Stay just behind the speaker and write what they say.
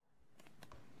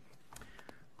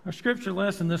Our scripture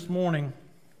lesson this morning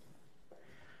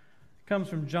comes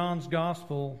from John's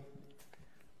Gospel,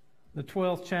 the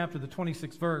 12th chapter, the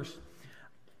 26th verse.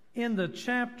 In the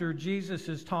chapter, Jesus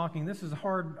is talking, this is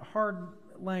hard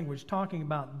language, talking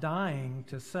about dying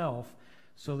to self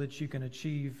so that you can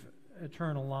achieve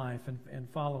eternal life and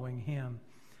following Him.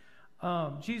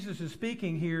 Jesus is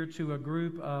speaking here to a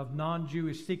group of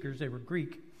non-Jewish seekers, they were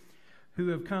Greek, who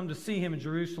have come to see Him in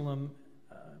Jerusalem.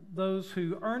 Those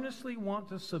who earnestly want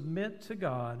to submit to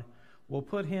God will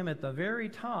put Him at the very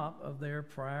top of their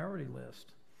priority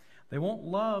list. They won't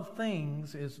love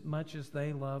things as much as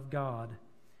they love God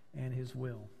and His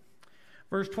will.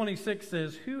 Verse 26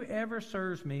 says, "Whoever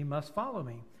serves me must follow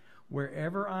me.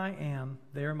 Wherever I am,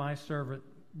 there my servant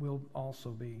will also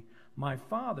be. My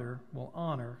Father will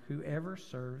honor whoever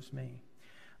serves me."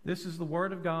 This is the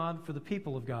word of God for the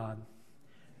people of God.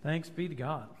 Thanks be to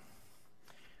God.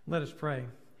 Let us pray.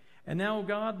 And now, O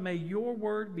God, may your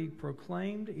word be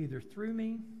proclaimed either through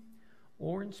me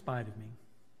or in spite of me.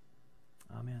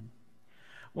 Amen.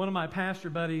 One of my pastor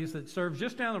buddies that serves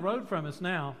just down the road from us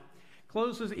now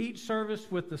closes each service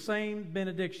with the same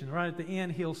benediction. Right at the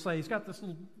end, he'll say, he's got this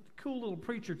cool little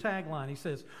preacher tagline. He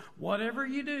says, whatever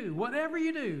you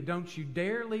do, don't you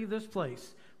dare leave this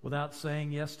place without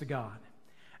saying yes to God.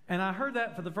 And I heard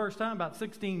that for the first time about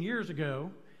 16 years ago.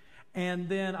 And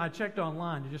then I checked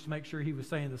online to just make sure he was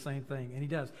saying the same thing. And he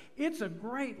does. It's a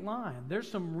great line. There's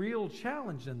some real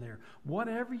challenge in there.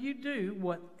 Whatever you do,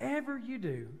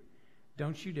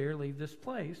 don't you dare leave this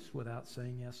place without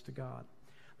saying yes to God.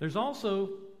 There's also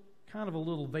kind of a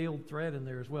little veiled thread in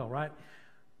there as well, right?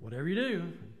 Whatever you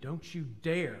do, don't you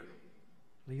dare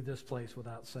leave this place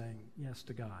without saying yes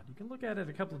to God. You can look at it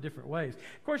a couple of different ways.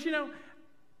 Of course,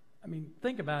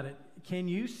 think about it. Can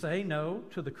you say no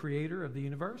to the creator of the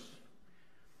universe?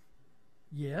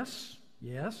 Yes,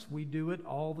 we do it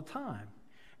all the time.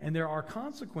 And there are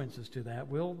consequences to that.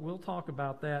 We'll talk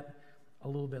about that a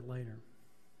little bit later.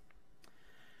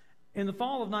 In the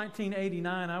fall of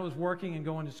 1989, I was working and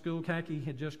going to school. Kaki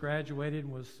had just graduated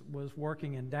and was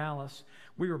working in Dallas.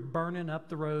 We were burning up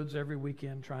the roads every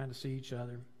weekend trying to see each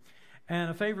other.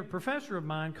 And a favorite professor of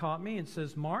mine caught me and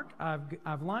says, "Mark,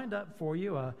 I've lined up for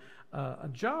you a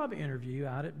job interview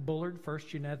out at Bullard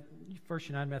First United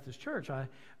Methodist Church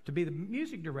to be the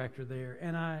music director there."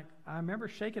 And I remember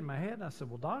shaking my head and I said,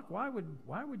 "Well, Doc, why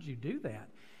would you do that?"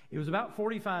 It was about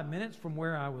 45 minutes from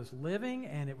where I was living,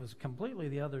 and it was completely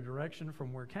the other direction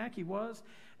from where Kaki was.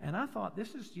 And I thought,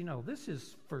 this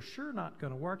is for sure not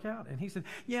going to work out. And he said,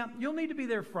 "Yeah, you'll need to be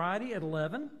there Friday at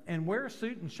 11 and wear a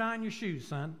suit and shine your shoes,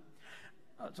 son."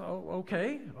 So,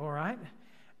 okay, all right.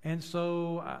 And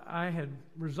so I had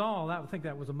resolved, I think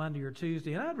that was a Monday or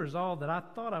Tuesday, and I had resolved that I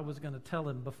thought I was going to tell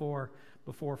him before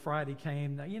Friday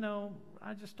came, that,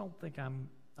 I just don't think I'm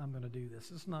going to do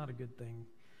this. It's not a good thing.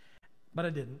 But I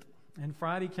didn't. And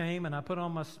Friday came, and I put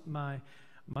on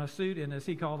my suit and, as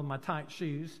he called them, my tight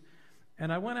shoes.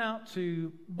 And I went out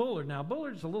to Bullard. Now,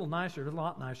 Bullard's a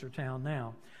lot nicer town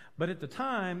now. But at the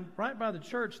time, right by the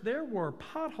church, there were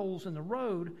potholes in the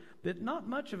road that, not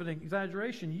much of an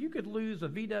exaggeration, you could lose a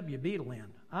VW Beetle in.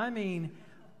 I mean,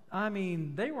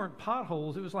 they weren't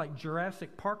potholes. It was like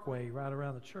Jurassic Parkway right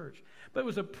around the church. But it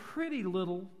was a pretty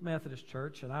little Methodist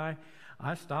church, and I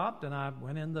stopped and I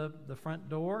went in the front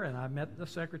door and I met the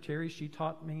secretary. She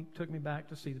took me back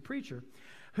to see the preacher,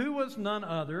 who was none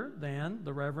other than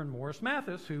the Reverend Morris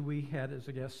Mathis, who we had as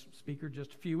a guest speaker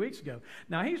just a few weeks ago.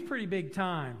 Now, he's pretty big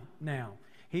time now.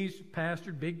 He's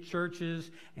pastored big churches,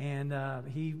 and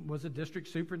he was a district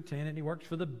superintendent. He works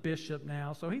for the bishop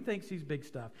now, so he thinks he's big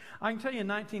stuff. I can tell you in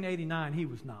 1989, he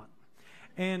was not.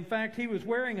 And in fact, he was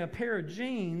wearing a pair of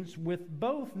jeans with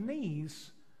both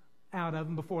knees out of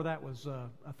them before that was a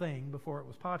thing, before it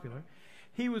was popular.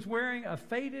 He was wearing a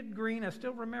faded green, I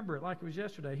still remember it like it was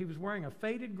yesterday. He was wearing a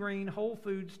faded green Whole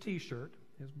Foods t-shirt.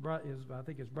 I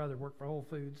think his brother worked for Whole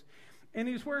Foods. And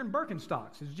he was wearing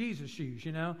Birkenstocks, his Jesus shoes,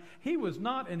 He was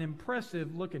not an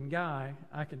impressive-looking guy,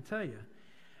 I can tell you.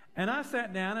 And I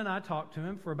sat down and I talked to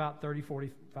him for about 30,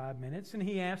 45 minutes, and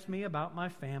he asked me about my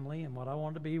family and what I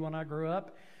wanted to be when I grew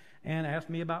up, and asked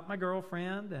me about my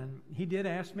girlfriend, and he did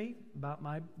ask me about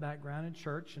my background in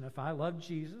church, and if I loved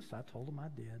Jesus. I told him I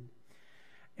did.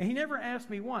 And he never asked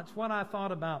me once what I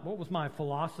thought about, what was my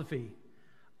philosophy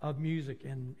of music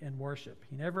and worship.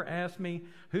 He never asked me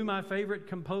who my favorite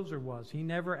composer was. He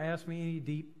never asked me any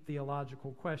deep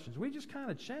theological questions. We just kind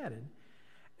of chatted.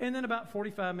 And then about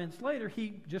 45 minutes later,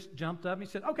 he just jumped up and he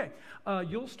said, "Okay,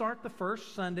 you'll start the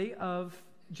first Sunday of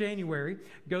January.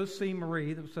 Go see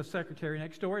Marie, that was the secretary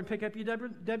next door, and pick up your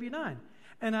W-9.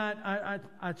 And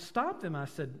I stopped him. I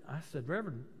said,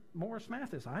 Reverend Morris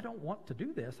Mathis, I don't want to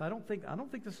do this. I don't think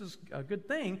this is a good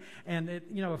thing. And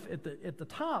if at the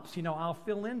tops, I'll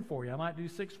fill in for you. I might do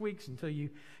 6 weeks until you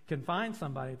can find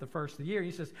somebody at the first of the year.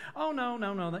 He says, oh, no,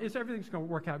 everything's going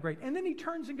to work out great. And then he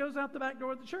turns and goes out the back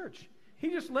door of the church. He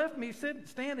just left me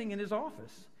standing in his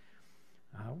office.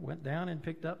 I went down and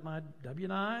picked up my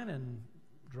W-9 and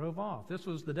drove off. This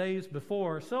was the days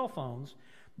before cell phones,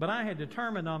 but I had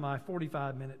determined on my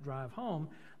 45-minute drive home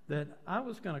that I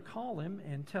was going to call him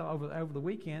and tell over the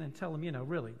weekend and tell him,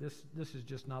 really, this is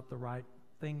just not the right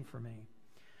thing for me.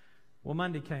 Well,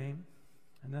 Monday came,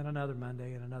 and then another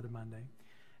Monday and another Monday.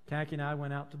 Khaki and I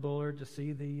went out to Bullard to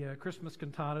see the Christmas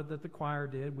cantata that the choir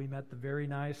did. We met the very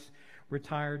nice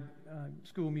retired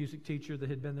school music teacher that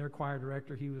had been their choir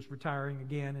director. He was retiring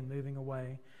again and moving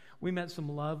away. We met some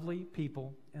lovely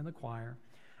people in the choir.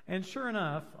 And sure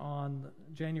enough, on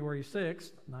January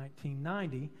 6th,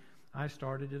 1990, I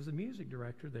started as the music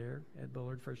director there at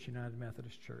Bullard First United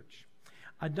Methodist Church.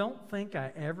 I don't think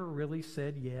I ever really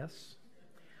said yes,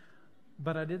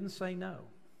 but I didn't say no.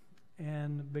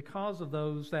 And because of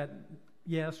that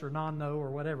yes or non-no or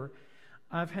whatever,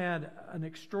 I've had an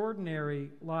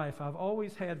extraordinary life. I've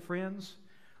always had friends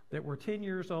that were 10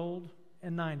 years old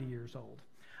and 90 years old.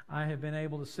 I have been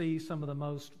able to see meet some of the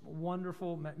most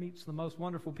wonderful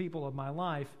people of my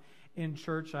life in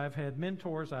church. I've had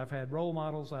mentors, I've had role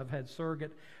models, I've had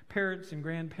surrogate parents and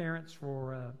grandparents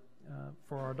for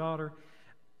our daughter.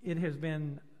 It has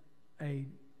been a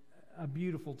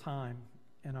beautiful time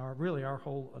in our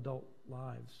whole adult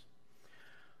lives.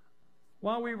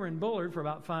 While we were in Bullard for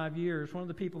about 5 years, one of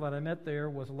the people that I met there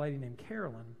was a lady named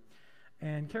Carolyn.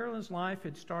 And Carolyn's life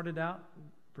had started out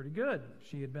pretty good.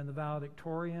 She had been the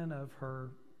valedictorian of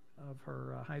her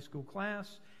high school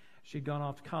class. She'd gone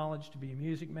off to college to be a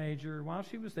music major. While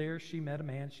she was there, she met a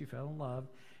man. She fell in love.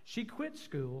 She quit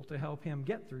school to help him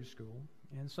get through school.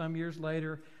 And some years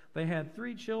later, they had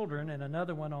 3 children and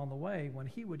another one on the way when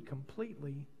he would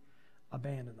completely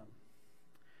abandon them.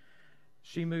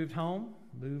 She moved home,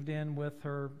 moved in with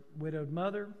her widowed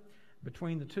mother.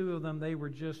 Between the two of them, they were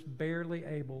just barely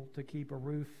able to keep a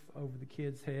roof over the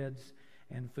kids' heads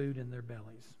and food in their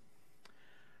bellies.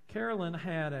 Carolyn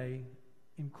had an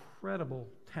incredible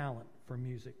talent for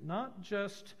music, not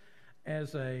just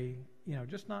as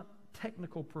just not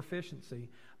technical proficiency,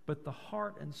 but the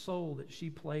heart and soul that she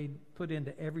put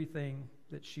into everything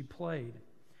that she played.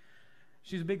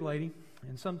 She's a big lady,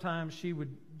 and sometimes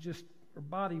her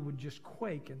body would just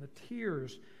quake, and the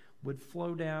tears would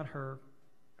flow down her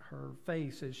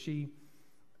face as she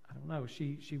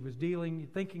was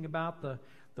thinking about the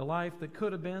life that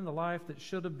could have been, the life that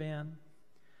should have been.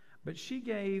 But she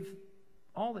gave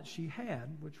all that she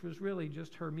had, which was really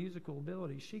just her musical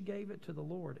ability. She gave it to the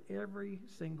Lord every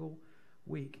single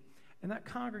week. And that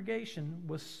congregation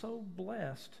was so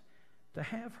blessed to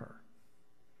have her.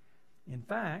 In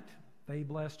fact, they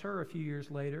blessed her a few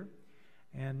years later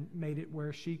and made it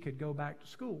where she could go back to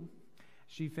school.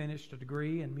 She finished a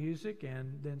degree in music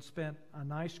and then spent a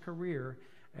nice career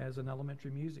as an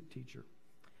elementary music teacher.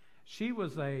 She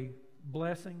was a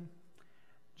blessing.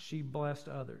 She blessed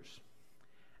others.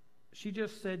 She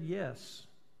just said yes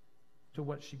to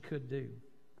what she could do.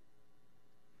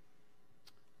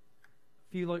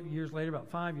 A few years later, about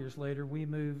 5 years later, we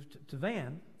moved to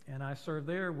Van, and I served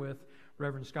there with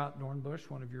Reverend Scott Dornbush,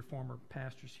 one of your former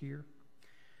pastors here.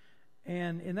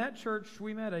 And in that church,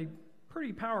 we met a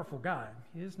pretty powerful guy.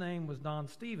 His name was Don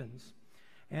Stevens.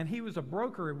 And he was a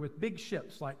broker with big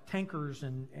ships like tankers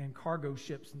and cargo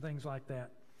ships and things like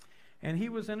that. And he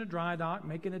was in a dry dock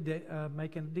making a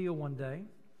deal one day.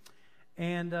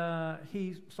 And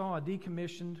he saw a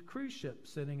decommissioned cruise ship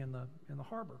sitting in the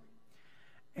harbor.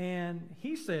 And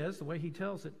he says, the way he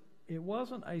tells it, it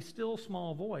wasn't a still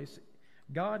small voice.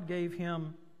 God gave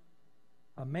him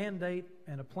a mandate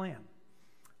and a plan.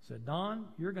 Said, Don,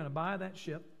 you're going to buy that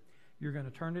ship. You're going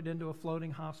to turn it into a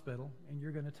floating hospital, and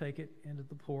you're going to take it into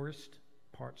the poorest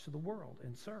parts of the world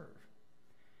and serve.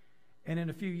 And in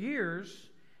a few years,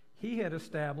 he had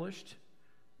established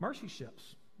Mercy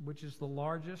Ships, which is the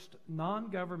largest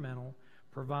non-governmental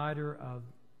provider of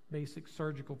basic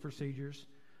surgical procedures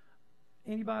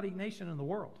nation in the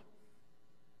world.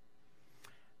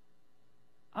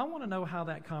 I want to know how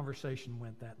that conversation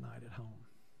went that night at home.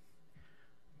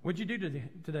 What'd you do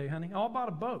today, honey? Oh, I bought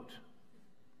a boat.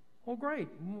 Well, great.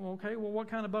 Okay, well, what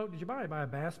kind of boat did you buy? Buy a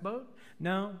bass boat?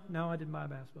 No, I didn't buy a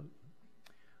bass boat.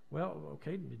 Well,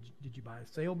 okay, did you buy a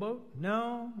sailboat?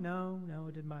 No,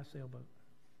 I didn't buy a sailboat.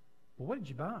 Well, what did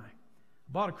you buy? I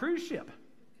bought a cruise ship.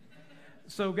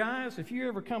 So, guys, if you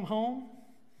ever come home,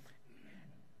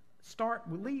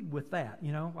 lead with that.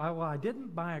 I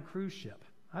didn't buy a cruise ship.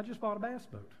 I just bought a bass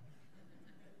boat.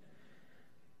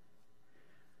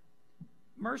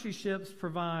 Mercy Ships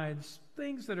provides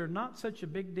things that are not such a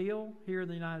big deal here in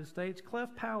the United States.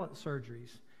 Cleft palate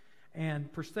surgeries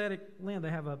and prosthetic limb.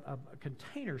 They have a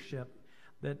container ship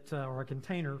that, or a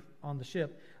container on the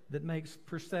ship that makes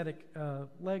prosthetic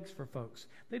legs for folks.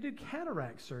 They do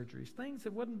cataract surgeries, things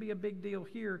that wouldn't be a big deal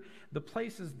here. The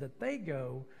places that they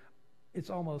go, it's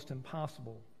almost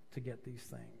impossible to get these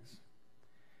things.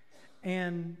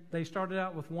 And they started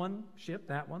out with one ship,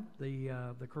 that one,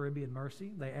 the Caribbean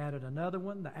Mercy. They added another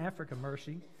one, the Africa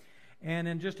Mercy. And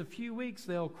in just a few weeks,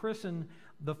 they'll christen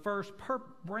the first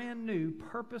brand new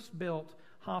purpose-built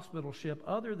hospital ship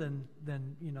other than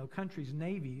countries'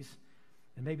 navies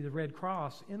and maybe the Red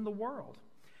Cross in the world.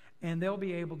 And they'll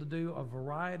be able to do a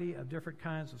variety of different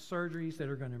kinds of surgeries that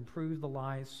are going to improve the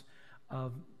lives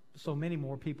of so many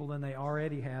more people than they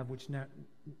already have, which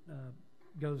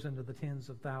goes into the tens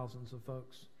of thousands of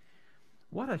folks.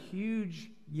 What a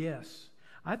huge yes.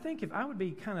 I think if I would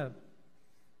be kind of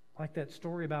like that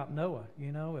story about Noah,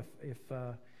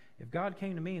 if God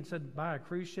came to me and said, buy a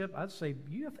cruise ship, I'd say,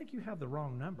 I think you have the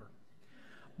wrong number.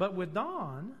 But with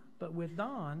Don,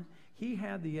 he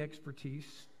had the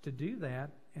expertise to do that,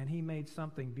 and he made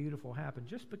something beautiful happen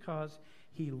just because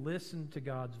he listened to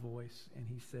God's voice and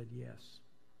he said yes.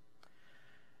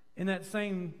 In that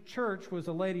same church was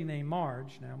a lady named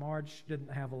Marge. Now, Marge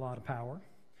didn't have a lot of power.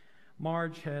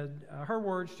 Marge had, her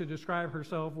words to describe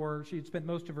herself were she had spent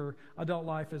most of her adult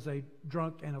life as a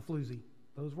drunk and a floozy.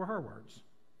 Those were her words.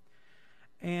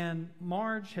 And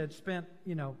Marge had spent,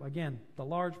 again, the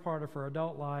large part of her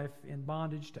adult life in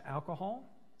bondage to alcohol.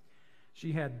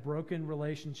 She had broken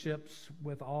relationships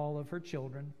with all of her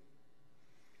children.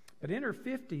 But in her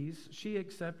 50s, she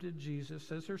accepted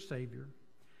Jesus as her Savior.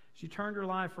 She turned her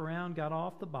life around, got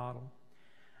off the bottle,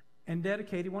 and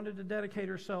wanted to dedicate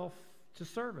herself to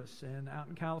service. And out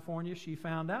in California, she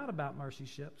found out about Mercy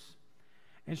Ships,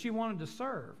 and she wanted to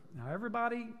serve. Now,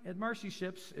 everybody at Mercy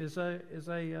Ships is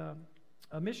a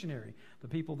missionary. The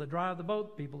people that drive the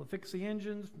boat, the people that fix the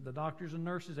engines, the doctors and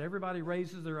nurses, everybody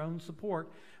raises their own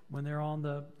support when they're on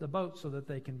the boat so that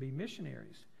they can be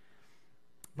missionaries.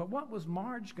 But what was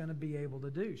Marge going to be able to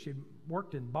do? She'd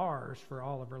worked in bars for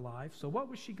all of her life, so what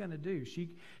was she going to do?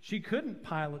 She couldn't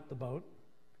pilot the boat.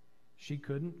 She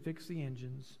couldn't fix the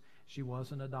engines. She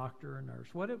wasn't a doctor or nurse.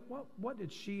 What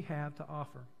did she have to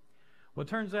offer? Well, it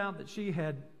turns out that she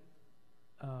had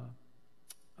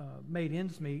made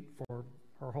ends meet for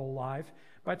her whole life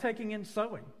by taking in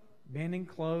sewing, mending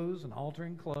clothes and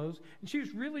altering clothes, and she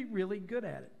was really, really good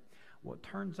at it. Well, it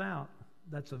turns out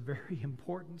that's a very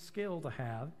important skill to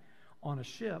have on a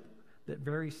ship that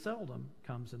very seldom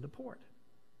comes into port.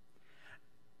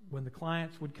 When the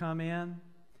clients would come in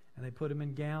and they put them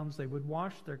in gowns, they would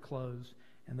wash their clothes,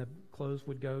 and the clothes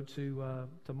would go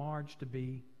to Marge to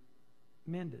be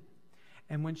mended.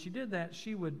 And when she did that,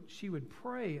 she would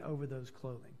pray over those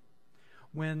clothing.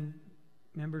 When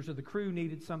members of the crew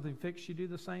needed something fixed, she'd do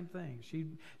the same thing.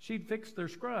 She'd fix their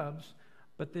scrubs,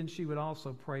 but then she would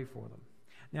also pray for them.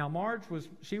 Now, Marge was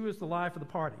the life of the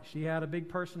party. She had a big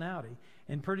personality,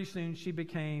 and pretty soon she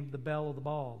became the belle of the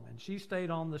ball. And she stayed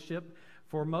on the ship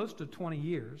for most of 20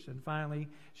 years, and finally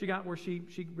she got where she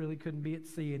really couldn't be at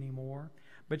sea anymore.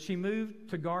 But she moved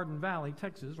to Garden Valley,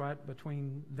 Texas, right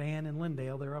between Van and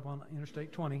Lindale. They're up on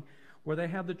Interstate 20, where they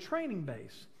have the training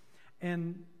base.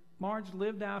 And Marge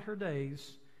lived out her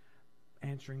days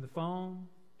answering the phone,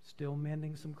 still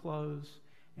mending some clothes,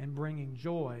 and bringing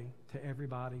joy to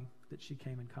everybody that she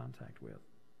came in contact with.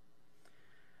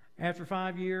 After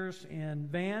 5 years in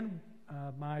Van,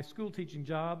 my school teaching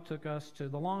job took us to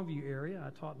the Longview area. I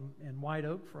taught in White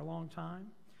Oak for a long time.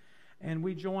 And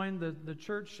we joined the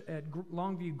church at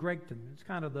Longview Gregton. It's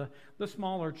kind of the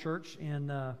smaller church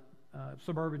in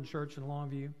suburban church in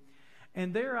Longview.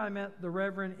 And there I met the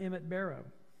Reverend Emmett Barrow.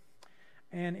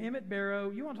 And Emmett Barrow,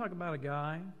 you want to talk about a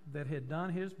guy that had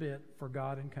done his bit for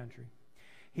God and country.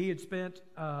 He had spent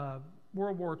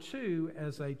World War II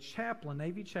as a chaplain,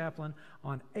 Navy chaplain,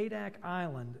 on Adak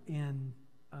Island in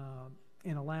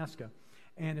Alaska.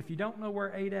 And if you don't know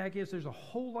where Adak is, there's a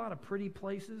whole lot of pretty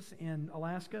places in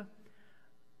Alaska.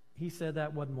 He said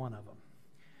that wasn't one of them.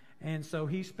 And so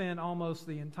he spent almost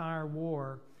the entire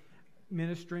war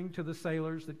ministering to the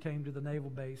sailors that came to the naval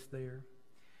base there.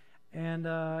 And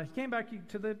he came back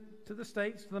to the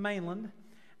States, to the mainland,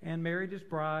 and married his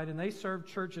bride, and they served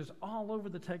churches all over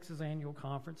the Texas Annual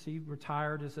Conference. He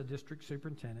retired as a district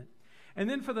superintendent. And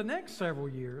then for the next several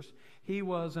years, he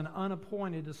was an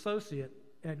unappointed associate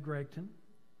at Gregton.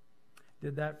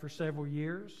 Did that for several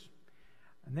years.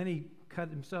 And then he cut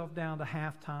himself down to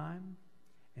half-time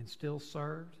and still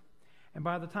served. And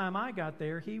by the time I got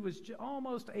there, he was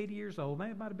almost 80 years old.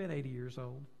 Maybe it might have been 80 years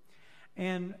old.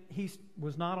 And he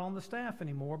was not on the staff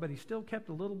anymore, but he still kept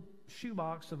a little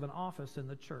shoebox of an office in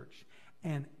the church.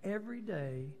 And every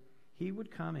day he would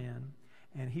come in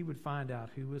and he would find out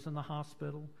who was in the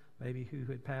hospital, maybe who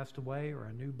had passed away or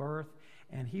a new birth.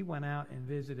 And he went out and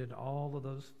visited all of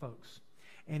those folks.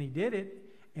 And he did it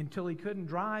until he couldn't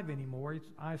drive anymore. His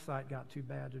eyesight got too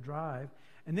bad to drive.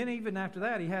 And then even after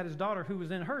that, he had his daughter, who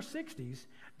was in her 60s,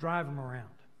 drive him around.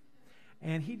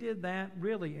 And he did that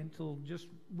really until just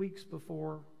weeks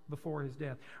before his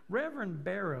death. Reverend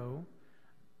Barrow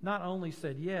not only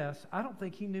said yes, I don't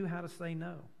think he knew how to say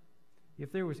no.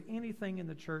 If there was anything in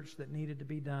the church that needed to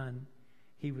be done,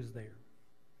 he was there.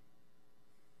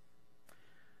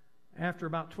 After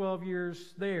about 12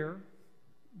 years there,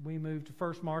 we moved to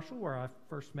First Marshall, where I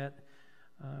first met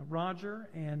Roger,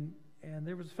 and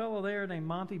there was a fellow there named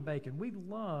Monty Bacon. We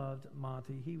loved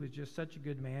Monty. He was just such a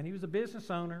good man. He was a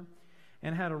business owner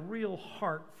and had a real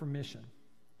heart for mission.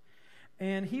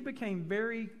 And he became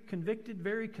very convicted,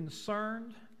 very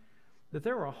concerned that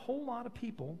there were a whole lot of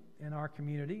people in our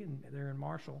community, and there in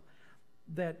Marshall,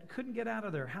 that couldn't get out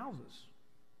of their houses.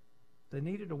 They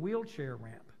needed a wheelchair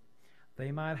ramp.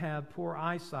 They might have poor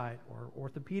eyesight or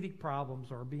orthopedic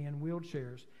problems or be in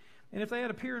wheelchairs. And if they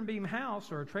had a pier and beam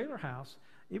house or a trailer house,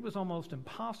 it was almost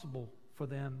impossible for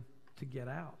them to get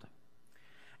out.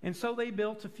 And so they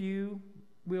built a few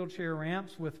wheelchair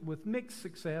ramps with mixed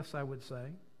success, I would say.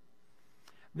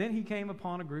 Then he came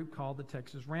upon a group called the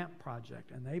Texas Ramp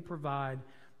Project, and they provide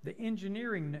the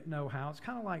engineering know-how. It's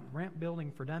kind of like ramp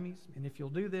building for dummies. And if you'll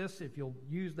do this, if you'll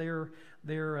use their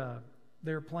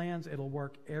plans, it'll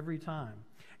work every time.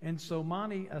 And so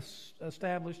Monty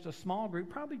established a small group,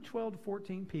 probably 12 to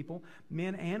 14 people,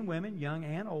 men and women, young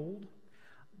and old,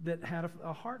 that had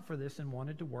a heart for this and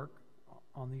wanted to work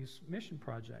on these mission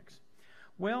projects.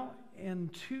 Well, in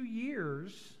 2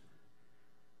 years,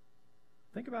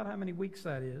 think about how many weeks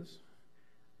that is,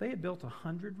 they had built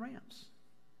 100 ramps.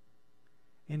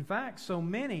 In fact, so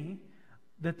many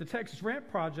that the Texas Ramp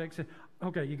Project said,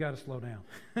 okay, you got to slow down.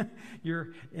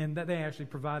 And that they actually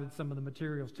provided some of the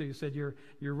materials too. Said you're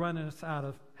running us out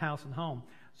of house and home.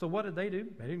 So what did they do?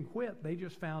 They didn't quit. They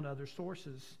just found other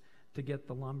sources to get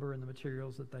the lumber and the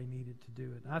materials that they needed to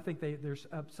do it. And I think there's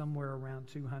up somewhere around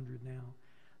 200 now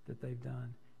that they've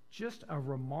done. Just a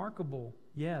remarkable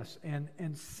yes,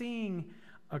 and seeing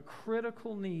a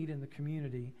critical need in the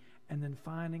community and then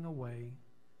finding a way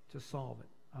to solve it.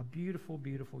 A beautiful,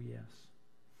 beautiful yes.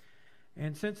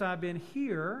 And since I've been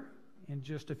here in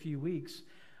just a few weeks,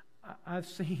 I've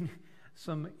seen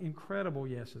some incredible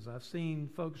yeses. I've seen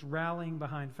folks rallying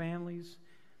behind families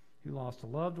who lost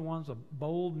loved ones, a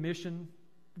bold mission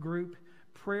group,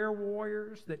 prayer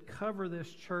warriors that cover this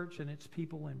church and its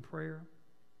people in prayer,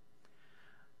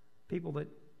 people that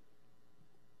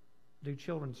do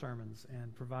children's sermons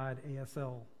and provide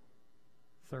ASL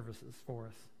services for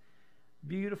us.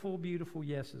 Beautiful, beautiful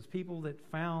yeses. People that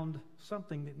found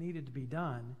something that needed to be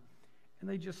done, and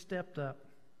they just stepped up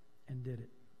and did it.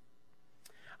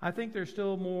 I think there's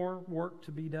still more work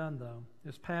to be done, though.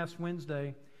 This past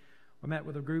Wednesday, we met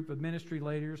with a group of ministry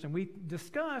leaders, and we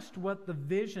discussed what the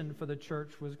vision for the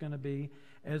church was going to be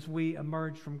as we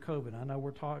emerged from COVID. I know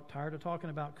we're tired of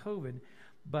talking about COVID,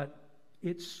 but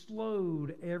it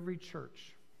slowed every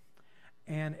church.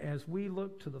 And as we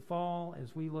look to the fall,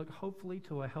 as we look hopefully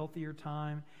to a healthier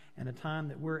time and a time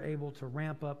that we're able to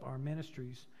ramp up our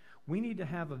ministries, we need to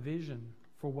have a vision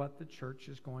for what the church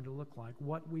is going to look like,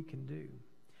 what we can do.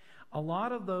 A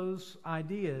lot of those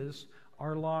ideas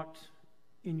are locked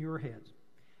in your head.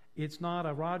 It's not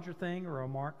a Roger thing or a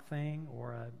Mark thing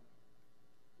or a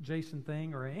Jason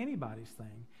thing or anybody's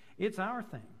thing. It's our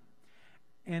thing.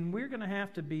 And we're going to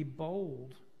have to be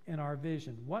bold in our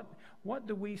vision. What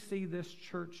do we see this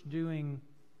church doing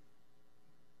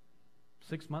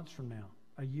 6 months from now,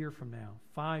 a year from now,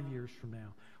 5 years from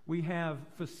now? We have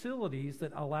facilities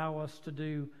that allow us to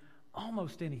do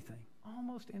almost anything.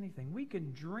 Almost anything. We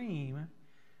can dream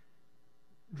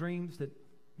dreams that,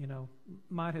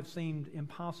 might have seemed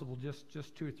impossible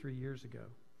just 2 or 3 years ago.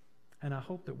 And I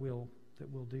hope that we'll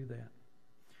do that.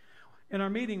 In our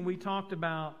meeting, we talked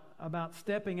about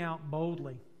stepping out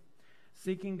boldly,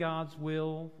 seeking God's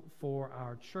will for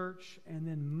our church, and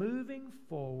then moving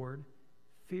forward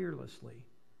fearlessly,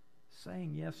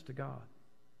 saying yes to God.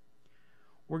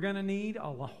 We're going to need a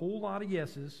whole lot of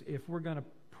yeses if we're going to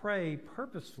pray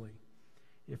purposefully,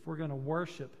 if we're going to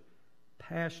worship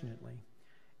passionately,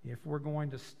 if we're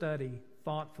going to study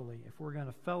thoughtfully, if we're going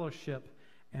to fellowship,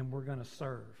 and we're going to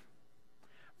serve.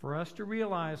 For us to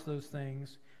realize those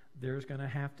things, there's going to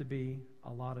have to be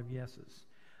a lot of yeses.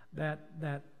 That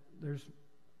there's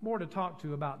more to talk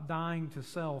to about dying to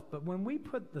self, but when we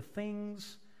put the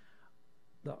things,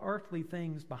 the earthly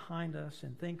things behind us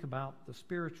and think about the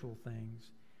spiritual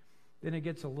things, then it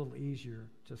gets a little easier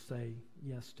to say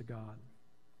yes to God.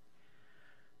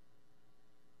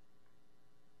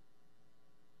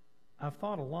 I've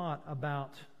thought a lot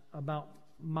about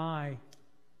my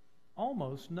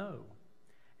almost no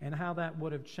and how that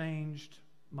would have changed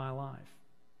my life.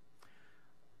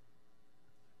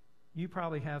 You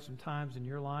probably have some times in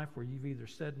your life where you've either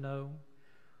said no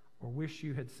or wish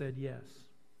you had said yes.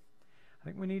 I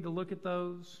think we need to look at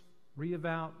those,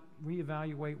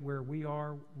 reevaluate where we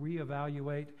are,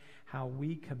 reevaluate how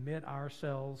we commit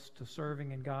ourselves to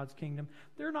serving in God's kingdom.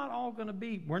 They're not all going to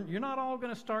be, you're not all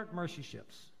going to start mercy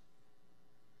ships.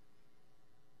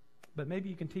 But maybe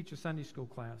you can teach a Sunday school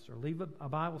class or leave a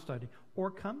Bible study or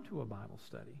come to a Bible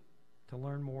study to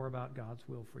learn more about God's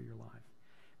will for your life.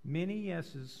 Many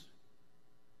yeses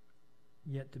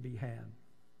yet to be had.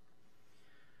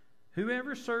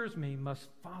 Whoever serves me must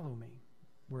follow me.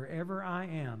 Wherever I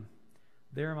am,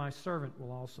 there my servant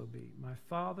will also be. My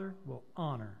Father will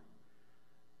honor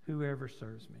whoever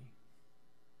serves me.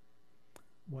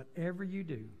 Whatever you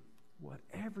do,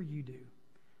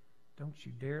 don't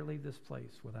you dare leave this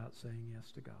place without saying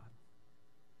yes to God.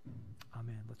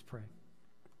 Amen. Let's pray.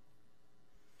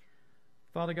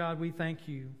 Father God, we thank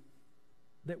you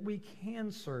that we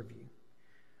can serve you.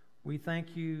 We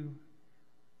thank you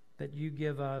that you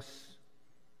give us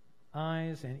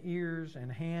eyes and ears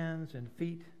and hands and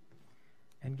feet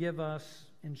and give us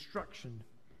instruction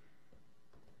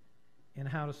in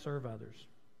how to serve others.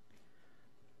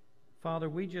 Father,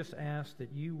 we just ask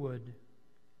that you would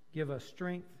give us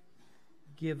strength,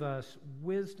 give us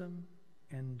wisdom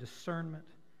and discernment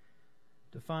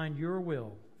to find your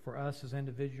will for us as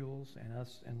individuals and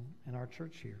us and our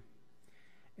church here.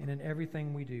 And in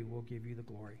everything we do, we'll give you the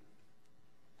glory.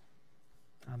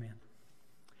 Amen.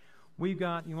 You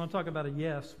want to talk about a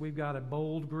yes, we've got a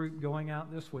bold group going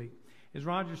out this week. As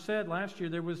Roger said, last year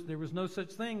there was no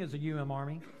such thing as a UM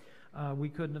Army. We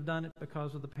couldn't have done it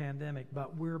because of the pandemic,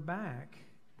 but we're back.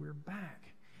 We're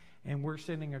back. And we're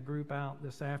sending a group out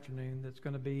this afternoon that's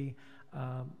going to be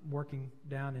working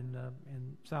down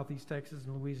in southeast Texas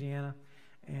and Louisiana.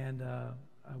 And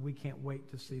we can't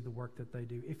wait to see the work that they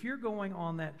do. If you're going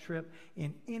on that trip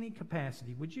in any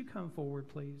capacity, would you come forward,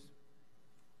 please?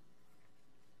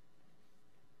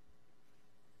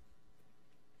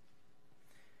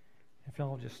 If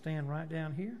y'all just stand right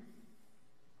down here.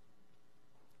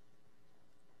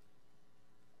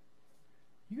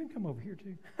 You can come over here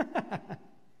too.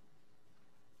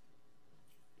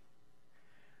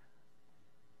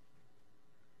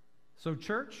 So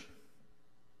church,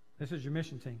 this is your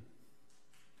mission team.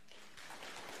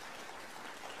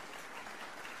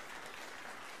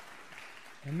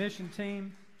 And mission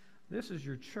team, this is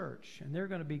your church, and they're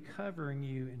going to be covering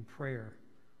you in prayer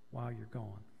while you're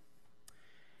gone.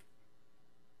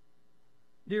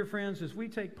 Dear friends, as we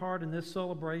take part in this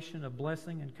celebration of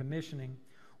blessing and commissioning,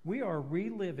 we are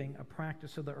reliving a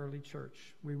practice of the early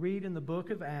church. We read in the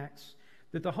book of Acts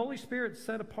that the Holy Spirit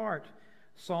set apart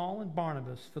Saul and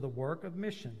Barnabas for the work of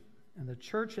mission, and the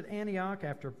church at Antioch,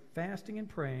 after fasting and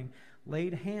praying,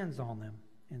 laid hands on them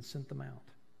and sent them out.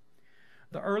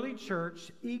 The early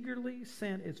church eagerly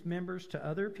sent its members to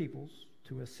other peoples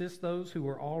to assist those who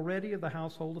were already of the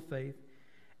household of faith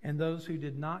and those who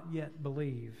did not yet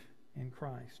believe in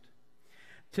Christ.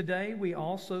 Today, we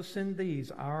also send these,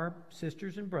 our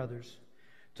sisters and brothers,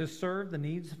 to serve the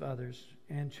needs of others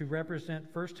and to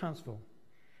represent First Huntsville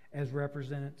as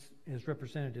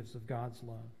representatives of God's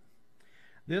love.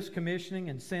 This commissioning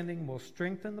and sending will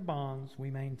strengthen the bonds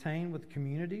we maintain with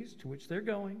communities to which they're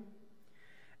going,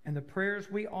 and the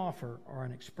prayers we offer are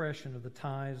an expression of the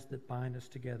ties that bind us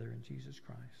together in Jesus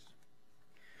Christ.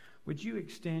 Would you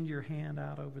extend your hand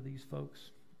out over these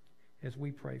folks as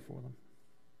we pray for them?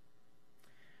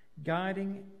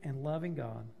 Guiding and loving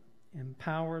God,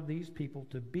 empower these people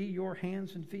to be your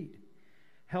hands and feet.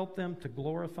 Help them to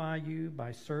glorify you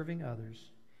by serving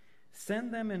others.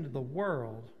 Send them into the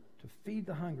world to feed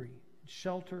the hungry,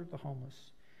 shelter the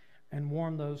homeless, and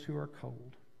warm those who are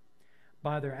cold.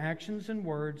 By their actions and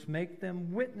words, make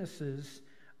them witnesses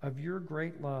of your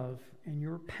great love and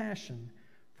your passion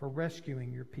for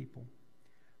rescuing your people.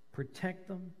 Protect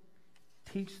them,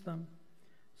 teach them,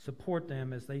 support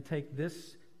them as they take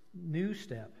this new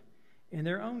step in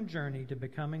their own journey to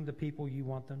becoming the people you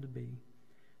want them to be.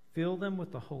 Fill them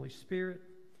with the Holy Spirit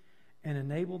and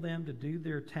enable them to do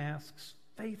their tasks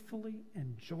faithfully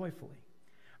and joyfully.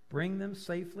 Bring them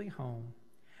safely home,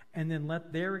 and then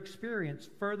let their experience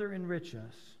further enrich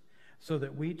us so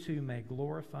that we too may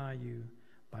glorify you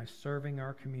by serving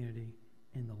our community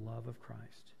in the love of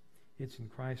Christ. It's in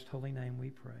Christ's holy name we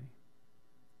pray.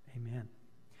 Amen.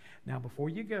 Now, before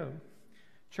you go,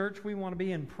 church, we want to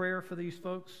be in prayer for these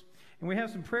folks. And we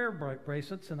have some prayer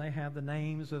bracelets, and they have the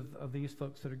names of these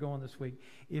folks that are going this week.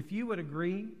 If you would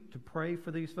agree to pray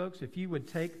for these folks, if you would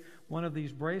take one of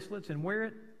these bracelets and wear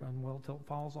it, well, until it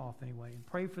falls off anyway, and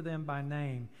pray for them by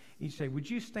name each day. Would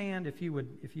you stand if you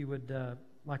would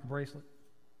like a bracelet?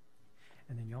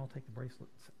 And then you all take the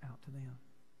bracelets out to them.